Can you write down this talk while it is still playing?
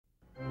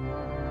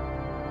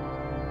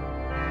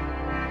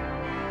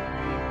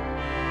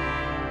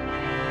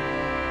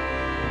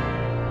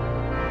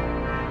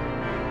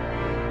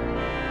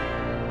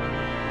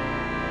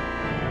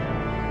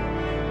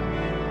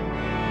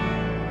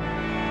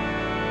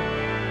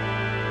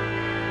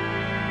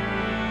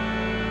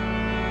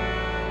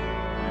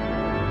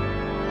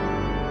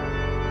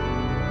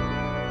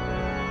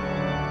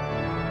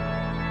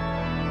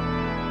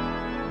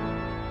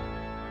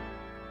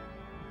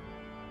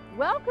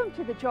Welcome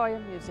to the Joy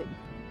of Music.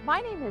 My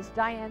name is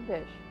Diane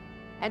Bish,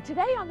 and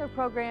today on the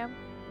program,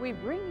 we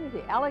bring you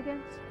the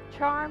elegance,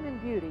 charm,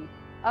 and beauty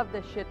of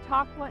the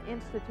Chautauqua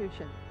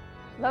Institution,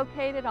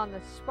 located on the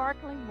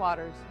sparkling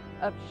waters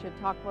of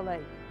Chautauqua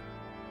Lake,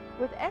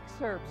 with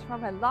excerpts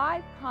from a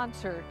live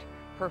concert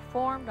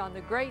performed on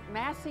the great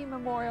Massey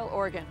Memorial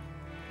organ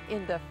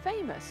in the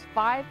famous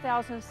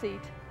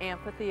 5,000-seat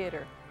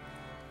amphitheater.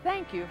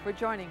 Thank you for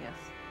joining us.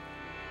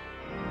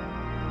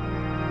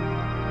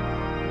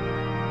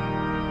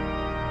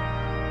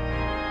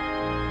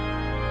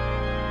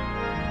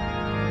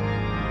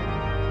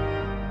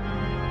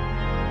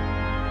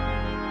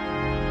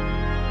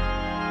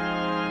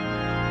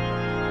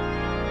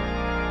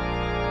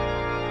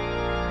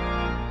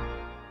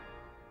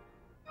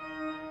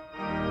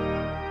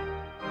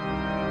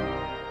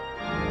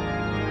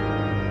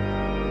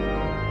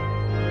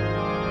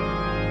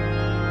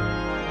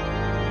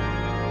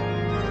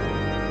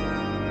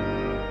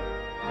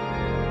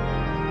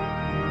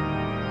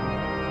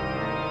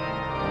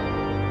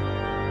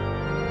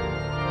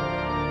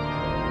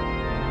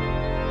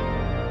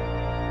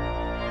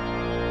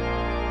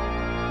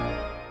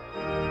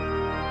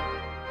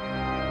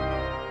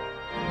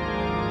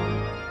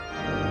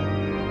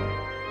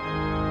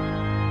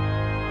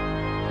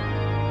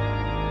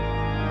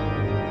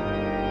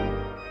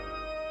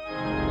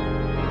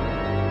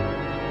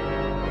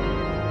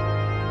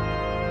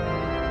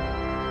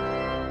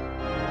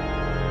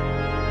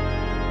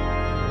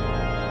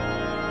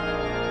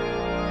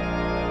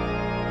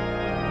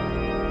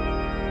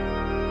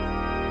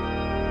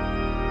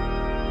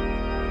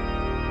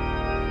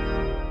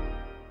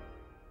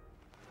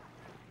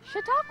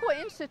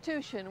 Chautauqua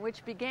Institution,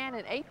 which began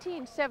in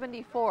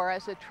 1874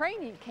 as a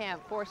training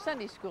camp for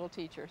Sunday school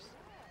teachers,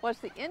 was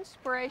the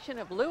inspiration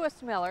of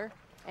Lewis Miller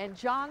and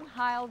John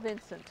Hyle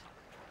Vincent.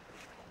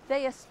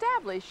 They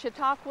established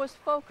Chautauqua's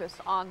focus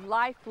on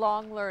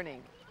lifelong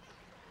learning.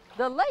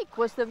 The lake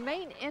was the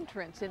main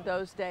entrance in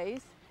those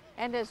days,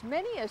 and as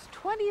many as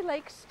 20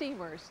 lake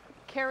steamers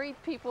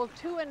carried people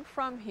to and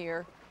from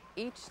here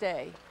each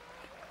day.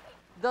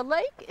 The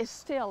lake is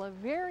still a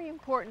very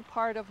important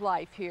part of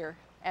life here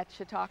at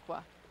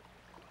Chautauqua.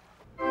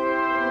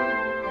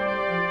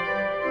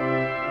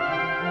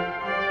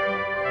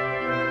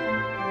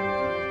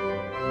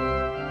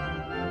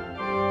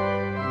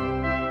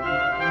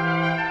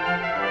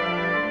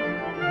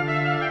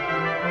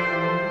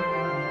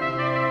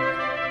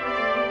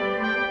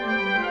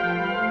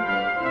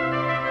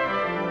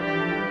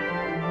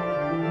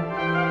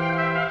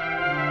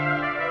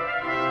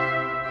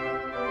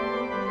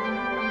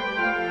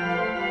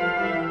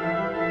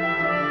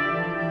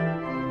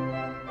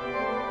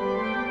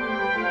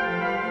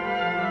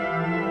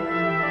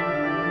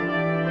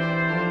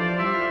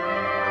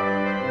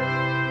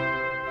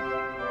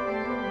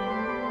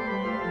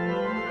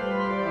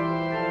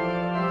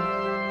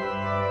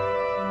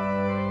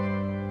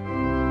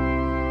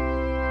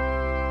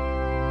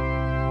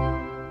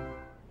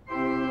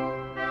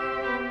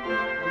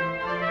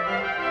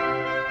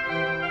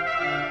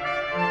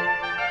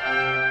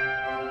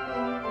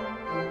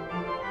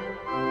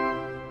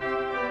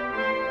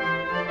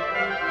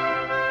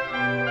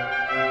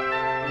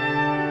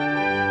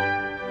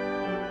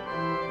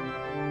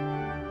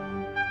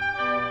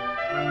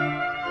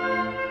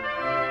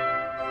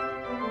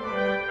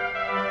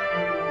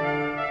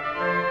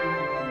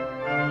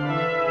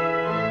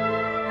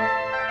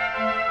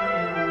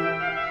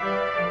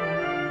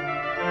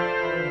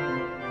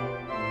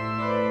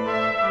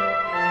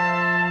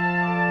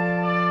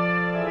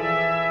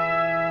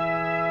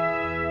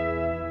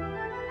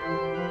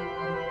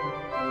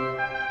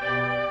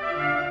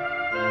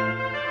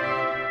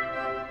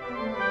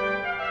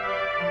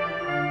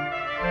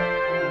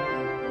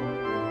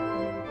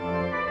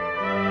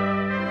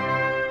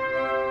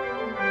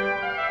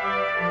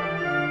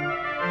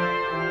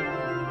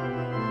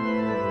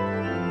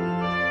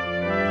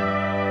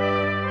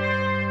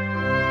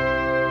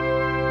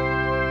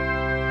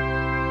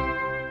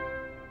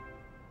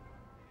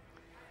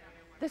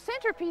 The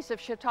centerpiece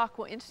of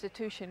Chautauqua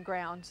Institution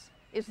grounds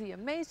is the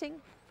amazing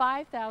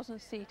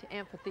 5,000-seat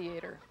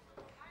amphitheater,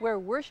 where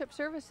worship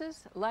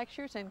services,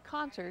 lectures, and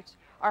concerts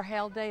are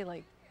held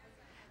daily.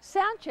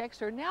 Sound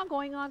checks are now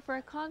going on for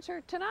a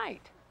concert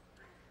tonight.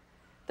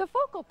 The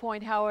focal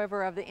point,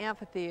 however, of the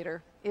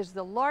amphitheater is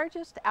the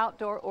largest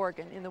outdoor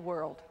organ in the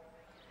world.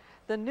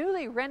 The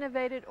newly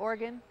renovated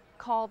organ,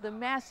 called the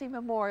Massey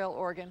Memorial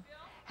organ,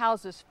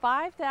 houses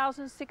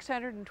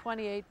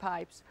 5,628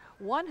 pipes,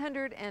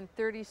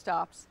 130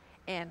 stops,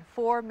 and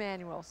 4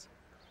 manuals.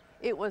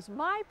 It was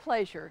my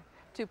pleasure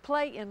to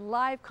play in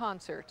live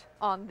concert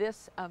on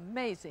this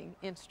amazing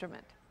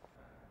instrument.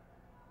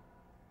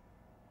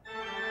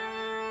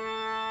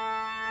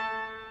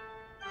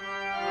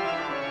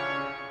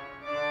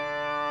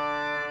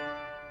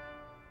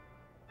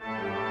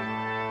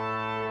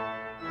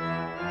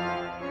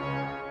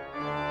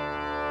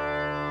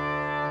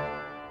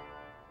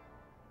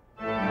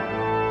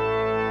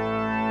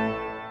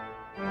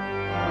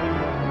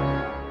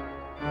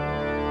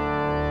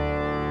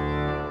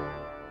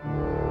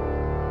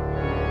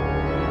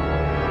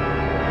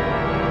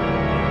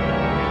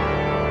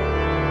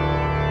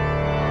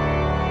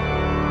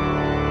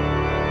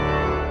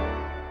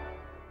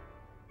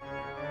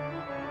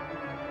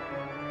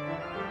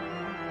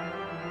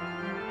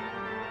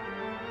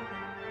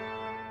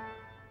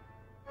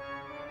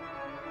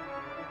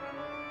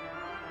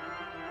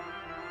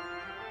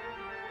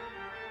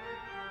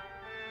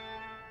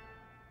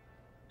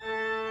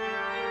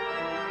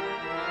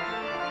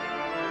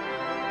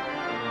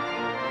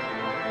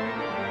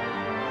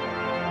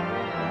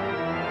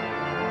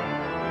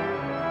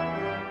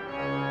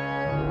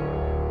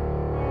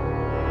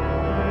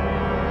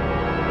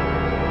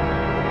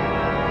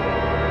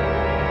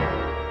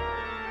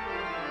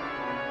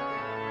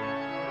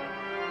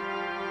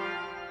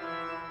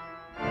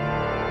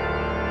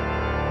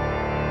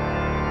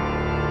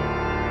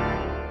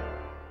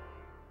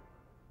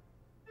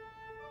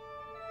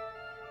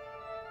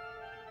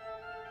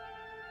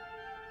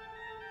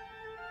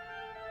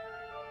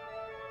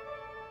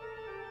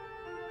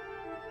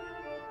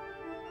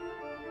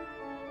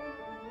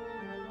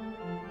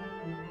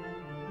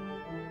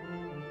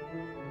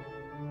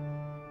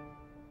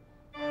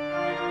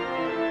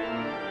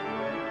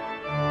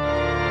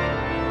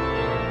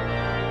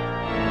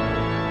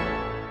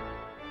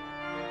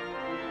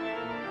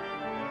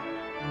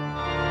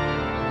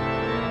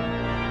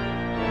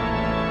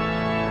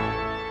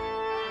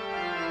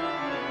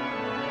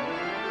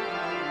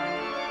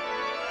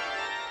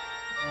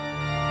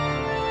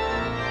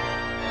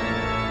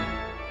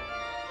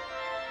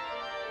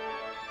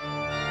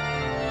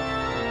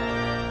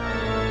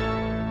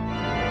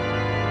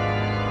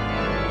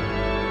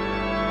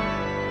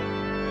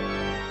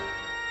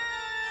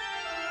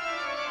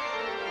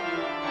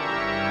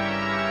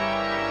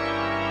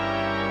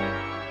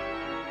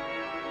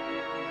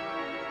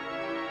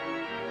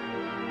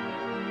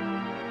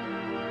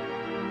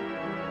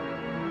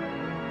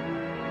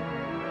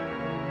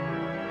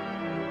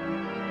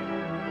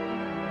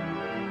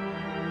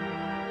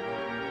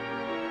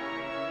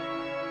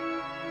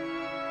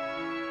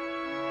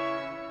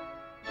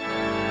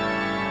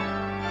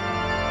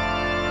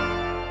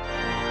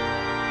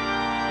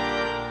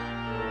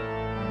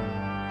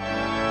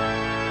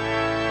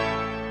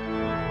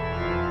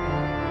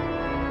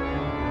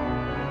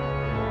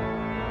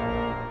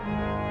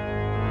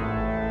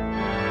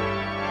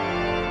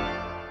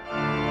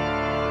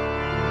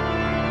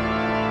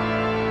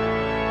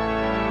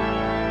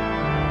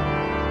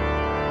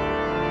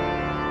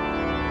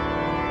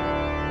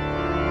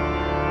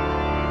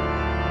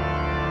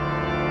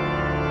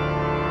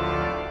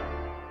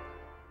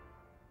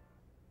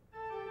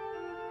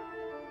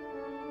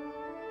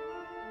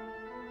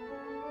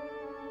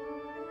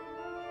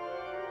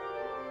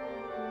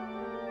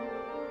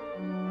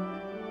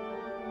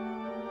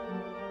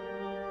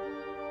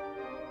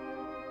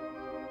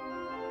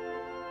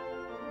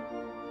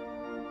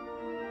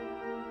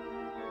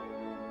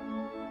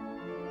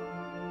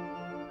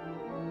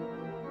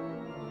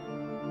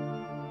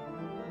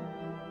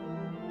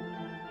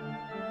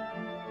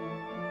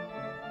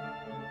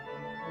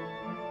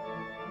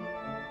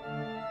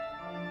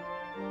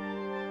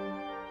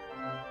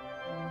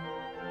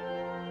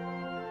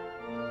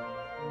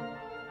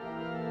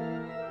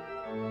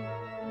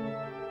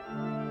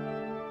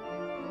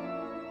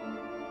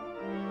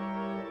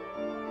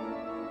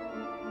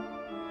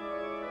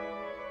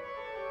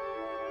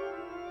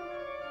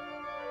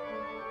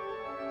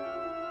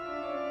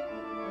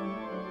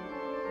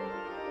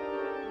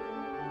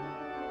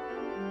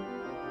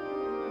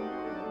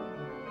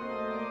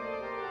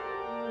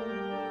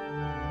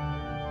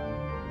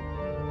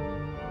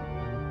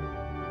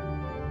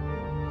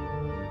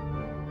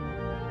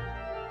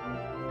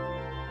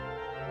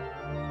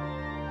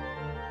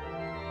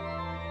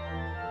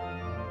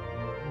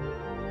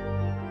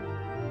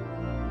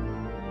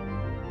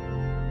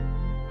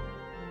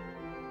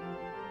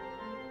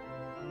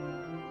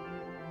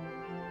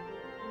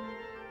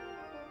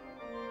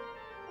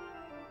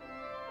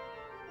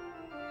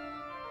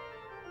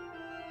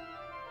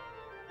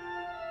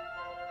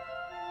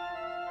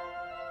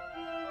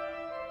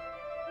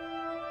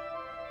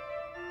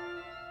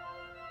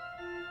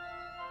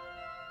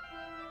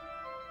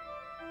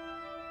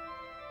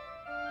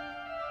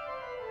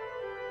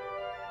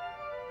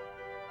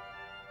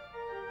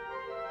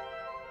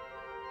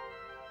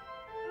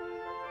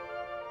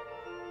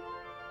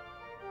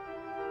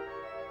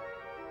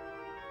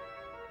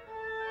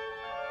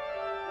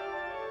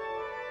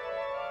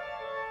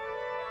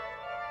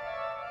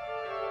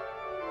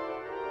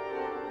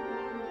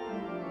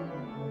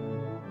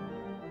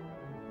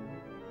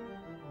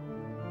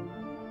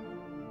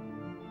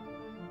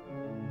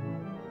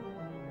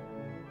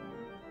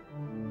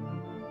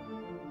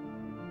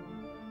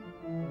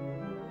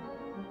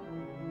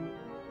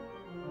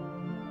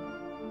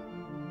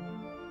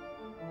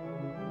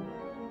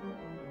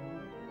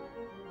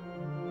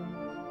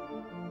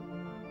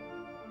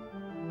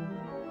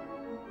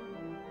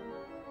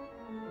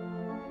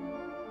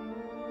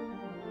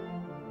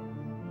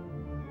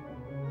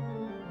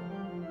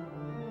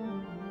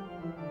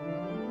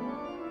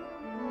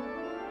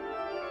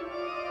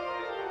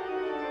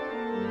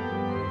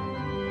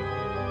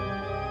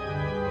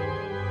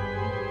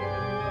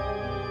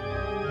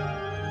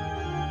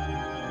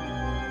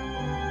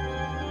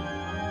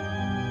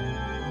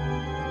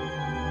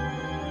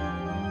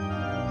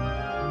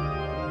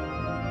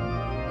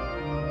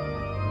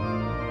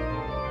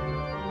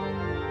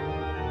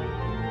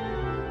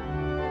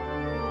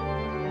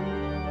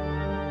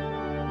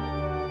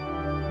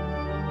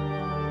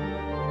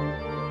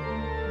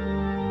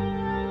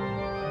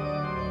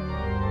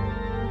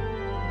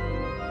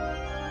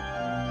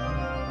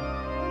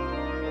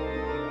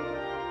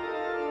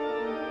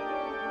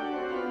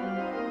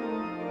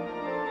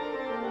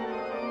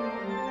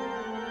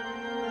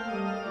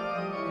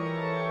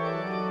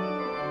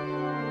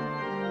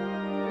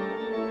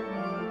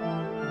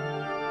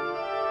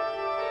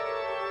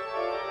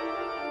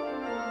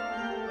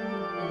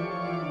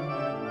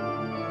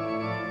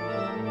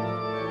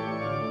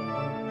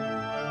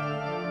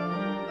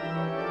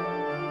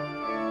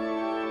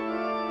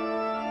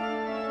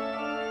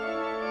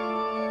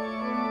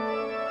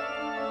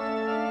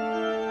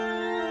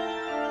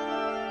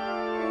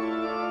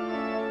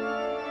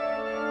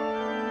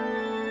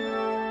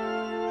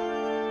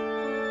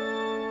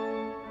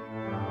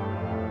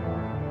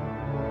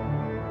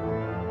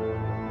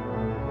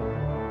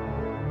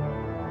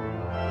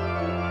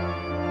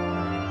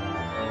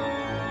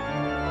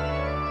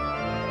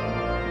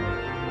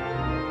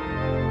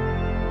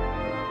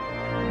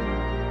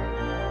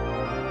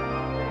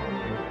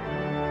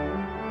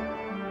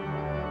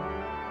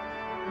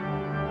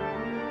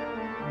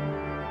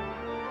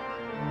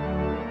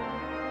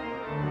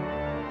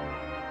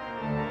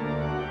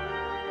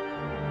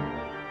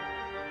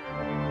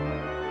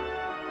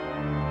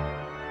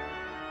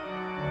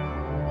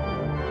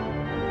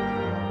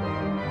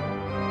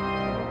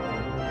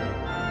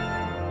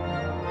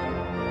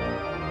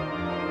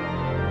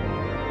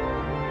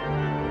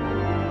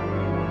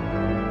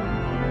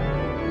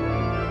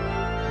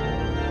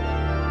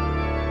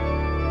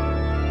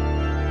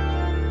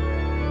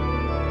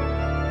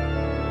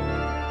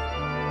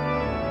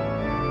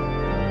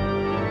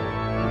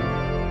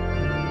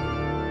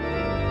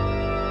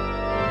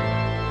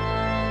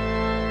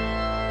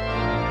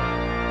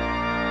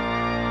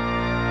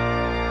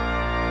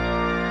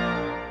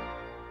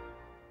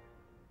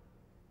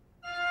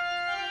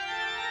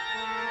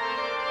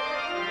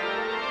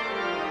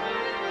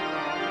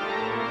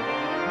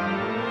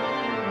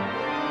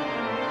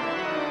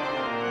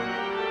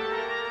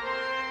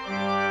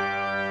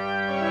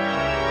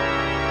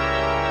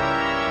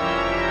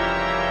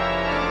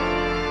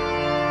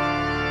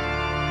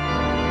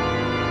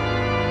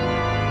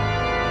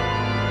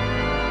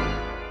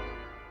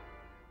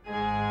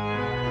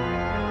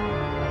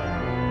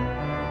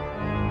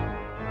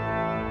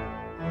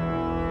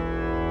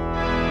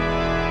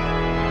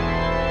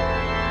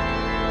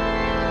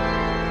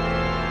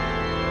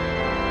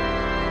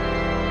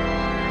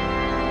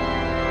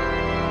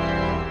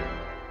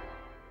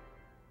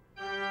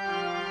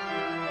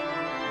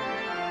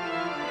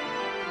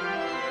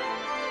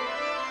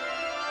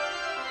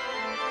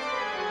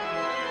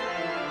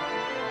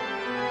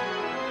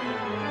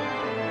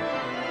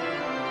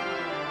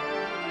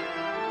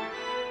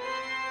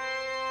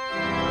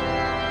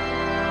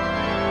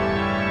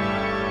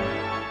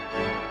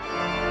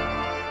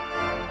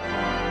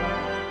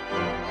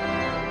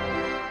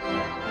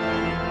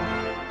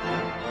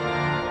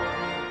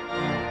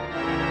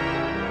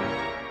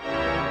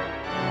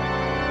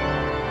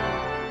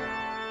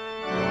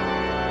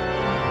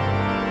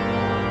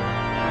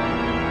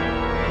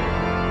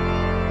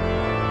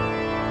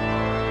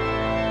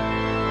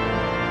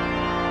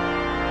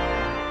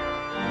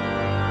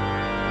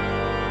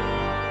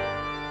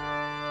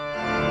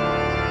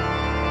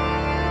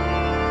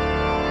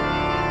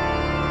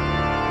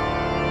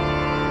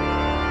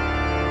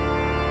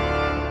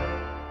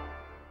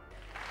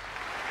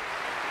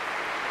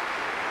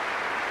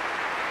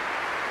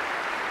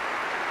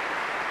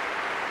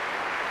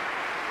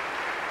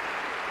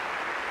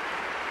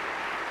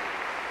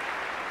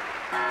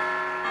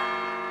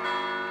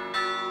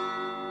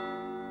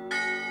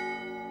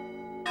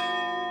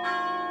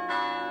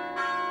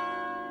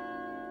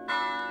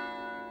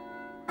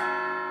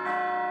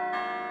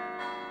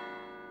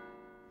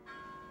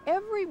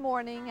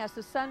 morning as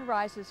the sun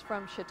rises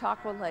from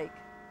Chautauqua Lake,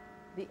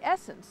 the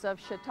essence of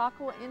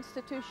Chautauqua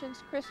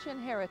Institution's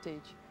Christian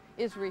heritage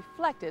is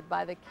reflected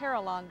by the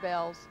Carillon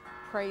bells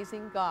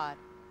praising God.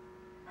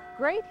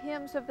 Great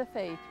hymns of the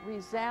faith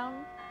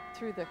resound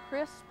through the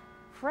crisp,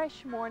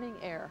 fresh morning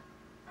air,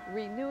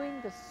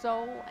 renewing the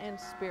soul and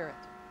spirit.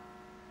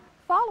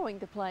 Following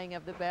the playing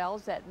of the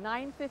bells at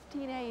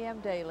 9:15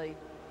 a.m. daily,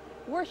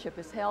 worship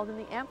is held in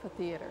the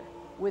amphitheater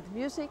with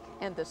music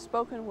and the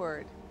spoken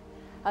word,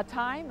 a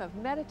time of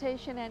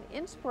meditation and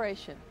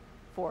inspiration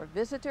for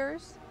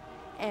visitors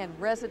and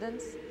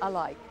residents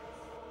alike.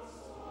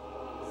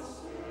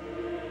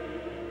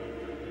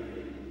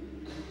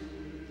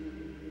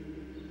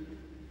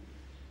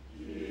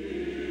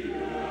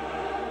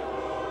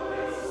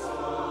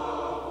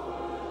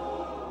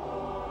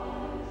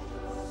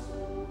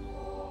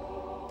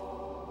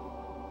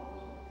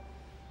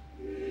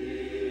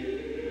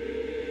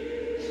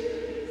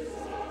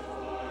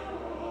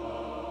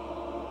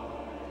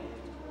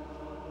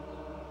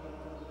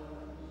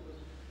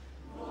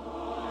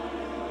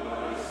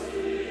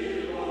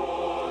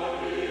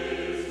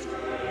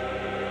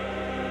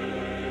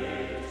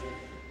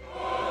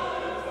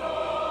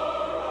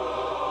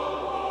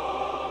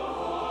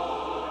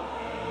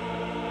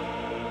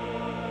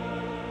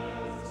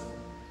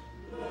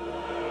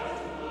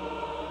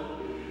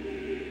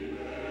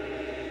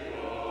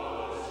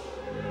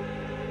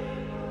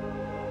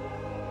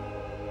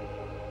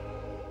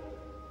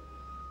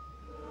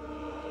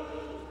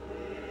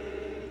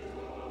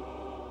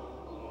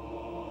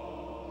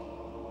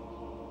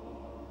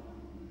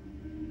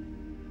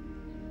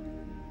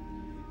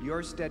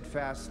 Your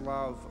steadfast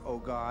love, O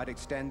God,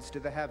 extends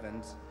to the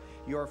heavens,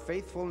 your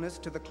faithfulness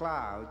to the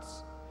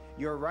clouds.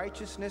 Your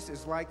righteousness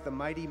is like the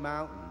mighty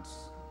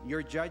mountains.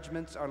 Your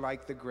judgments are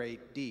like the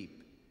great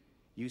deep.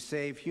 You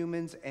save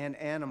humans and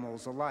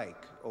animals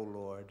alike, O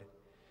Lord.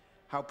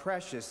 How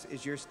precious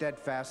is your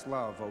steadfast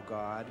love, O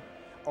God.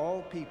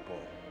 All people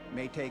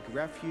may take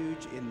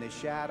refuge in the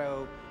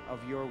shadow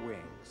of your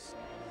wings.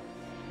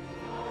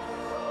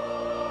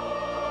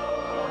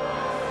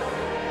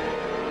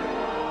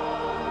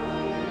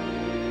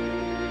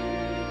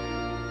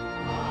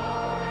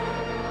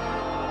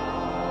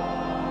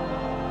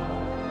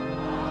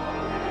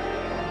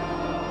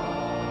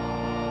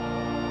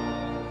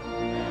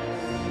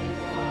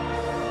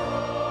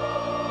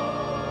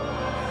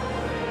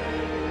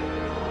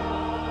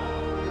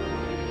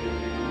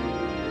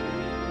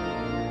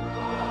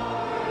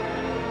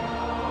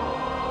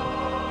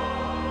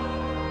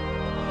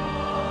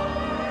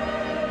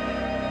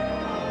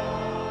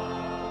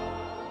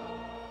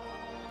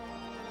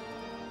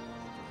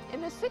 In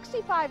the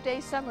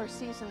 65-day summer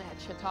season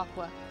at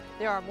Chautauqua,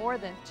 there are more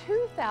than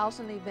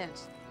 2,000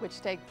 events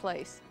which take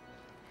place.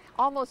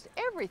 Almost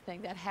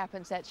everything that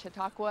happens at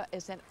Chautauqua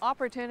is an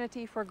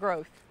opportunity for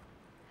growth.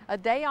 A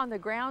day on the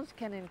grounds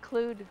can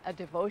include a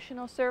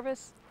devotional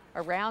service,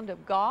 a round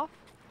of golf,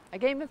 a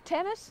game of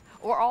tennis,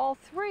 or all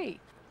three,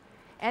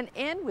 and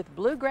end with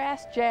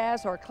bluegrass,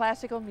 jazz, or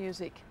classical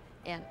music,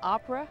 an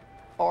opera,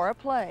 or a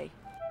play.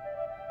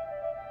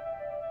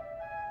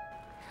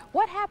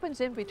 What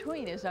happens in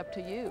between is up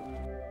to you.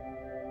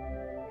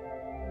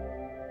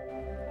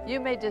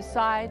 You may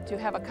decide to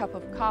have a cup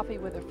of coffee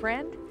with a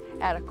friend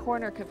at a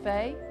corner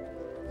cafe,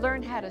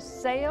 learn how to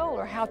sail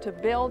or how to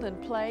build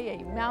and play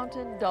a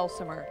mountain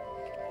dulcimer.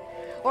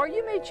 Or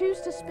you may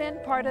choose to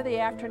spend part of the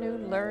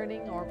afternoon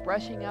learning or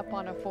brushing up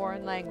on a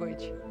foreign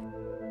language.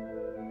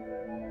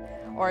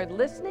 Or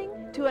listening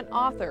to an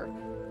author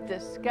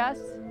discuss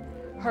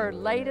her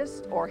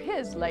latest or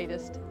his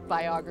latest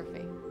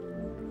biography.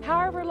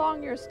 However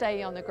long your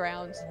stay on the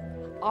grounds,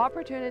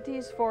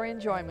 opportunities for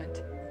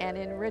enjoyment and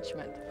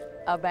enrichment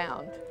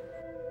abound.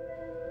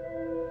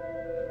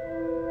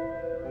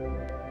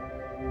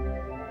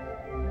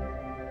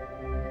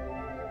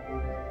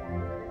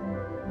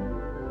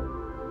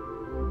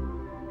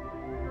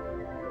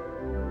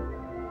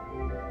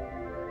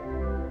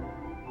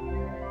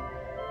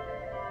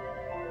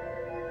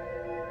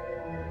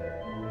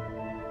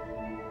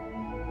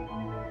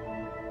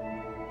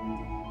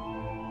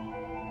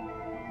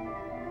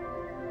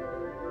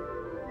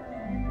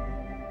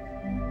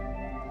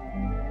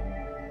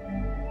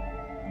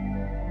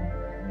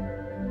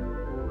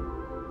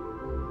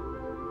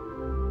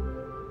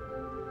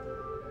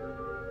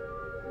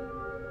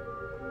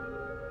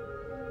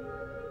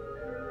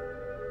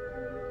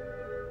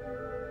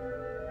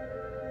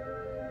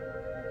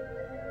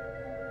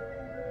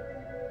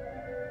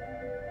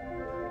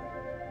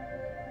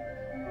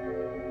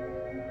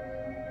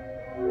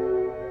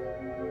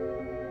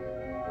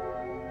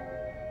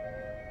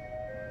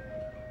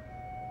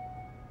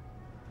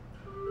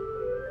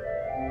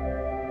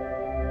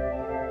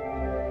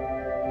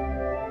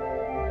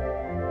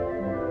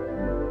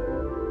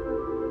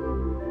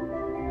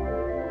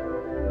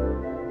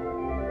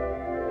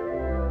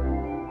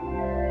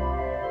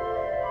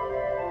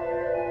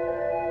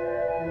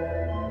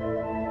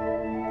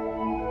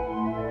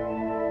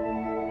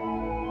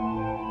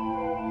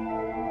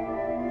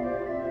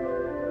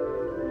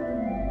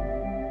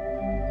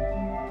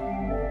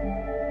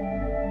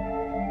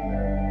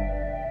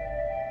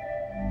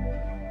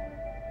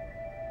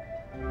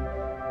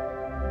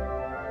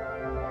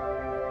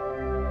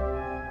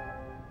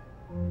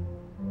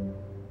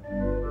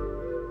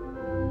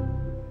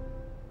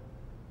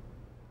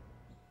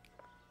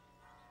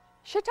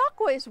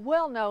 Chautauqua is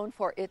well known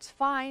for its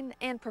fine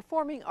and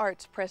performing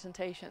arts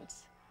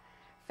presentations,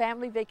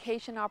 family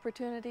vacation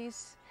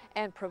opportunities,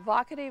 and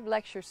provocative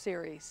lecture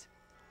series.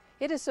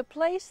 It is a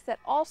place that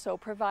also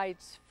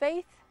provides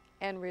faith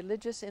and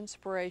religious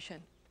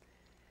inspiration.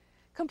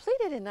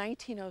 Completed in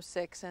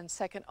 1906 and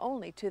second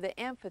only to the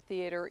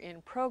amphitheater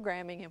in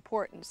programming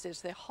importance is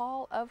the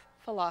Hall of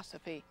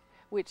Philosophy,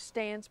 which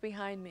stands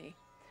behind me.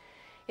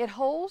 It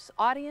holds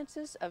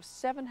audiences of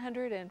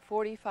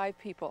 745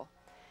 people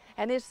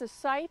and is the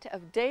site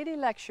of daily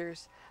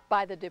lectures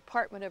by the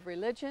Department of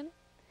Religion,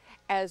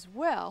 as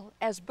well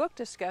as book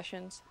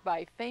discussions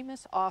by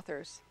famous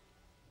authors.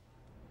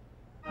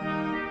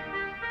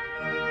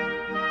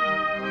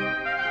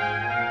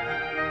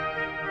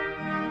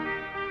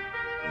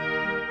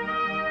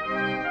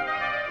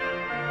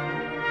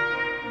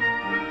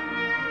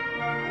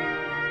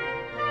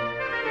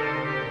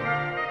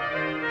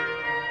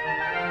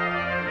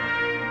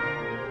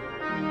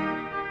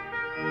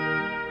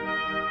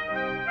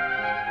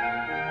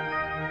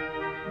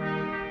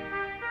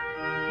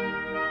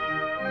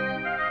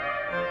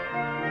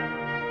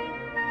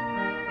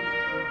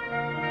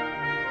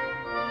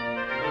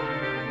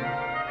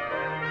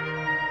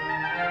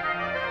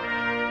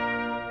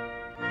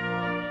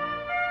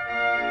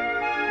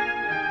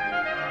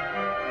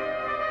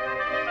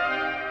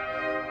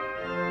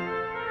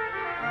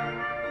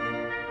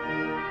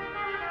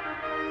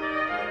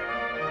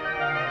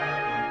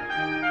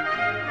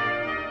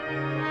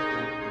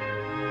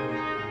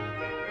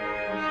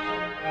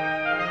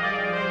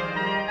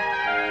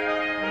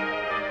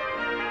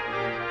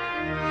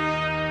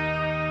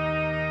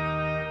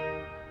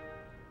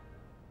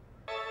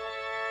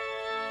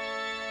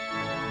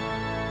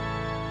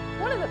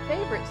 One of the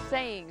favorite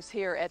sayings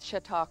here at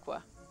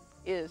Chautauqua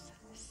is,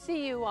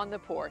 "See you on the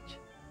porch."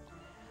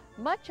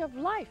 Much of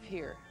life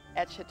here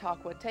at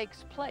Chautauqua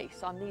takes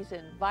place on these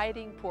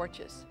inviting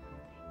porches,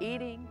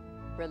 eating,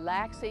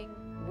 relaxing,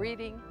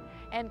 reading,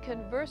 and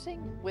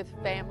conversing with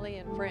family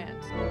and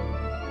friends.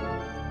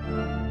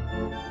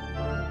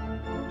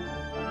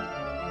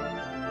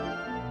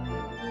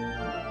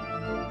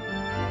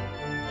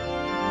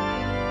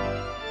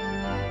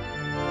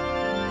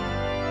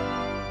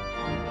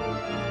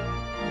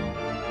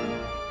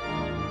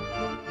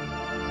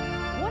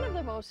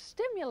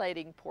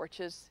 Stimulating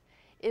porches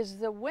is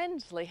the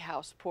Wensley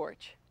House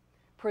porch,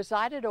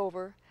 presided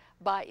over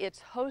by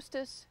its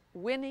hostess,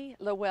 Winnie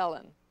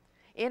Llewellyn,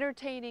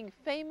 entertaining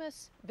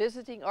famous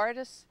visiting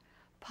artists,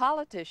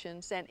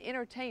 politicians, and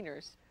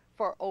entertainers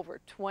for over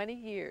 20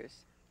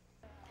 years.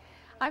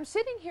 I'm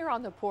sitting here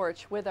on the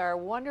porch with our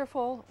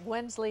wonderful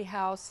Wensley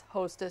House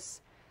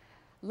hostess,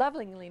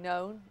 lovingly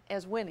known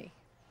as Winnie.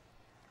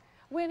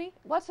 Winnie,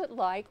 what's it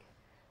like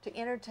to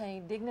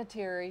entertain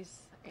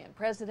dignitaries and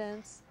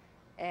presidents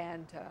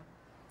and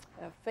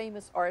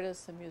famous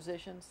artists and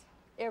musicians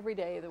every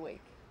day of the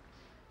week?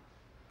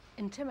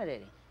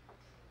 Intimidating.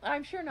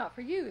 I'm sure not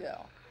for you,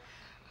 though.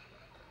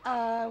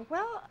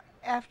 Well,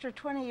 after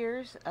 20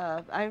 years,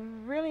 I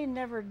really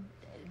never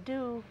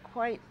do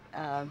quite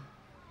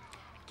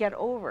get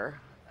over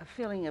a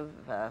feeling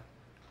of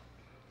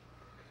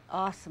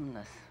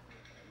awesomeness.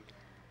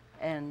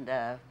 And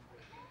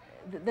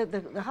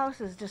the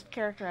house is just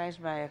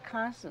characterized by a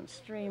constant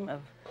stream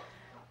of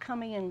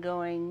coming and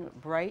going,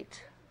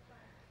 bright,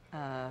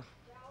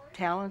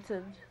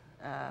 talented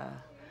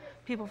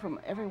people from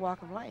every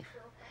walk of life.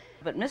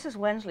 But Mrs.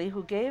 Wensley,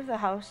 who gave the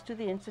house to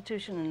the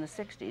institution in the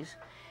 60s,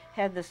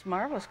 had this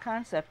marvelous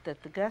concept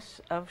that the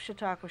guests of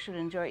Chautauqua should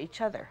enjoy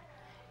each other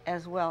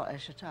as well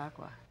as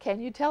Chautauqua. Can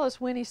you tell us,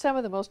 Winnie, some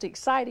of the most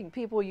exciting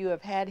people you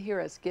have had here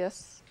as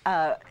guests?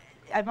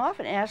 I'm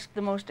often asked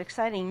the most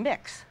exciting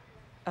mix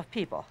of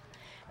people,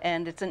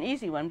 and it's an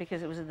easy one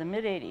because it was in the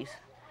mid-'80s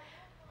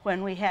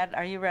when we had,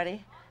 are you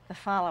ready, the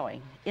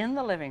following. In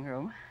the living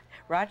room,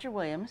 Roger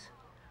Williams,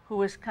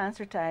 who had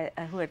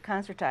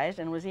concertized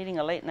and was eating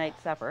a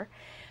late-night supper,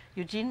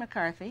 Eugene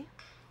McCarthy,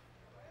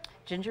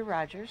 Ginger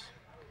Rogers,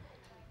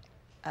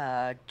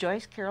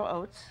 Joyce Carol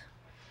Oates,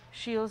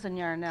 Shields and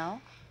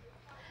Yarnell,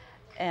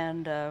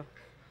 and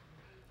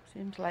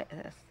seems like,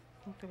 I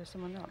think there was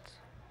someone else.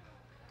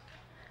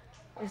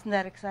 Isn't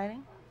that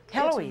exciting?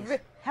 Heloise.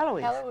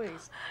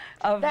 Heloise.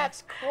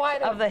 That's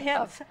quite a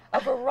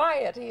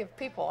variety of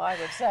people, I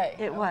would say.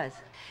 It was.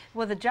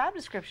 Well, the job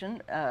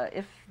description,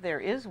 if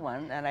there is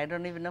one, and I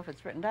don't even know if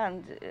it's written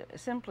down,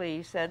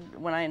 simply said,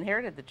 when I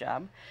inherited the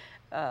job,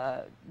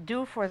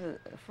 do for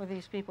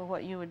these people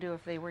what you would do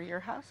if they were your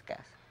house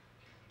guests.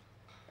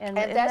 And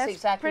that's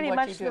exactly pretty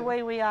much the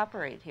way we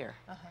operate here,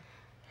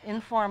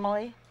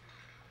 informally.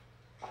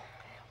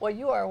 Well,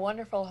 you are a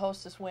wonderful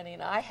hostess, Winnie,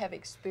 and I have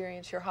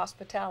experienced your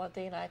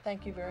hospitality, and I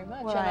thank you very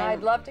much. Well, and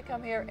I'd love to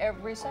come here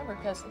every summer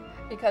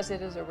because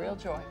it is a real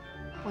joy.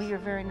 Well, you're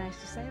very nice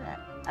to say that.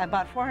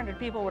 About 400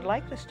 people would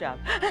like this job.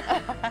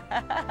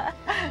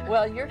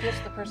 Well, you're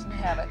just the person to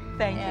have it.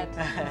 Thank you.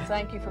 And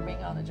thank you for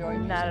being on the Joy of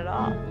Music. Not at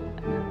all.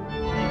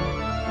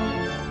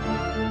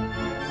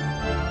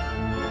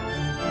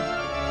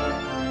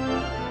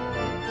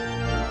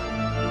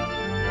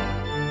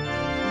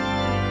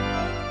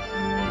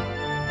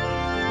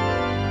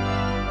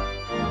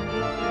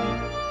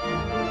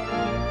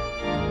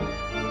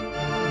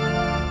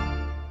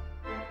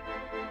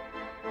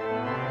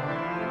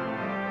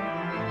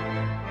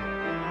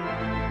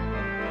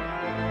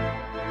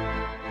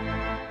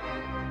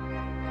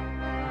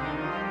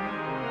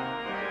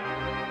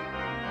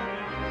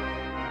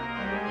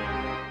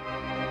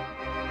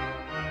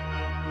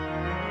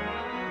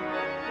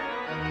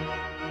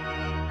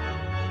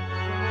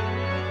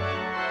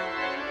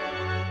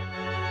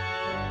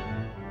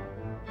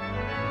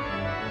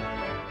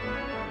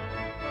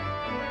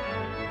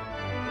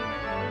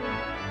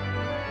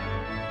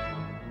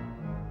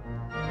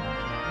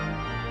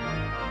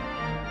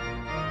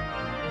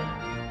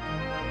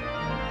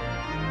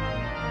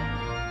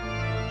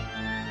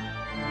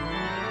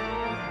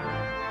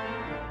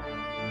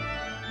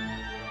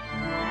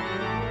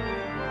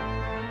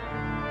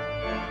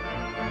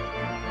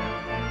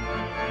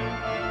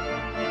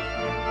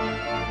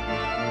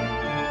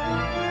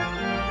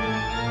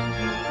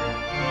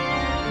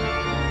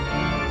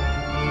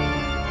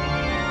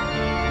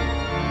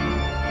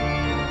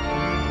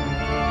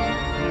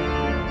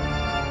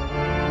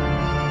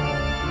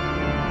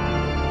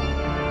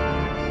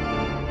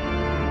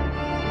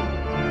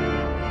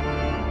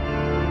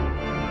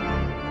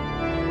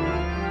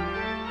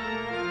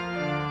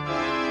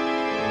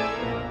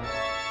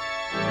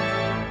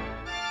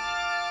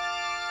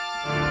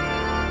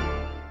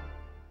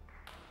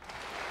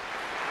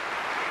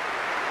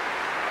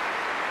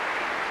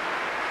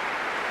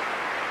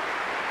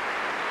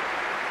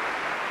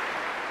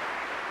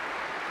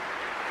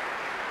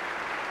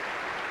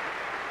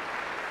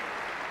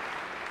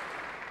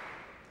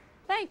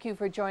 thank you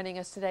for joining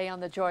us today on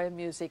The Joy of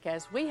Music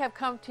as we have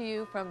come to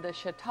you from the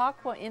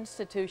Chautauqua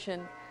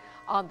Institution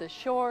on the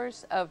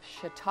shores of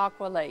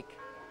Chautauqua Lake.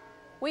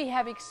 We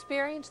have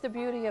experienced the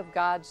beauty of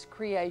God's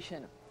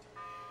creation,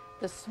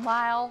 the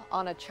smile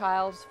on a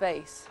child's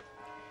face,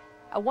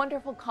 a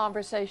wonderful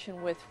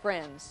conversation with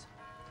friends,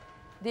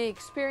 the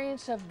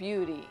experience of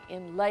beauty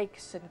in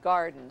lakes and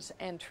gardens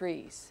and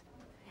trees,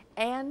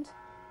 and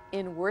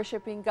in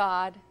worshiping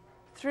God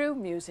through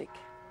music.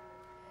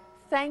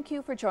 Thank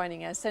you for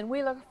joining us, and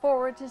we look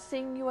forward to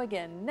seeing you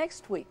again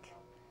next week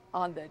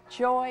on The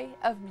Joy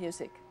of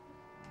Music.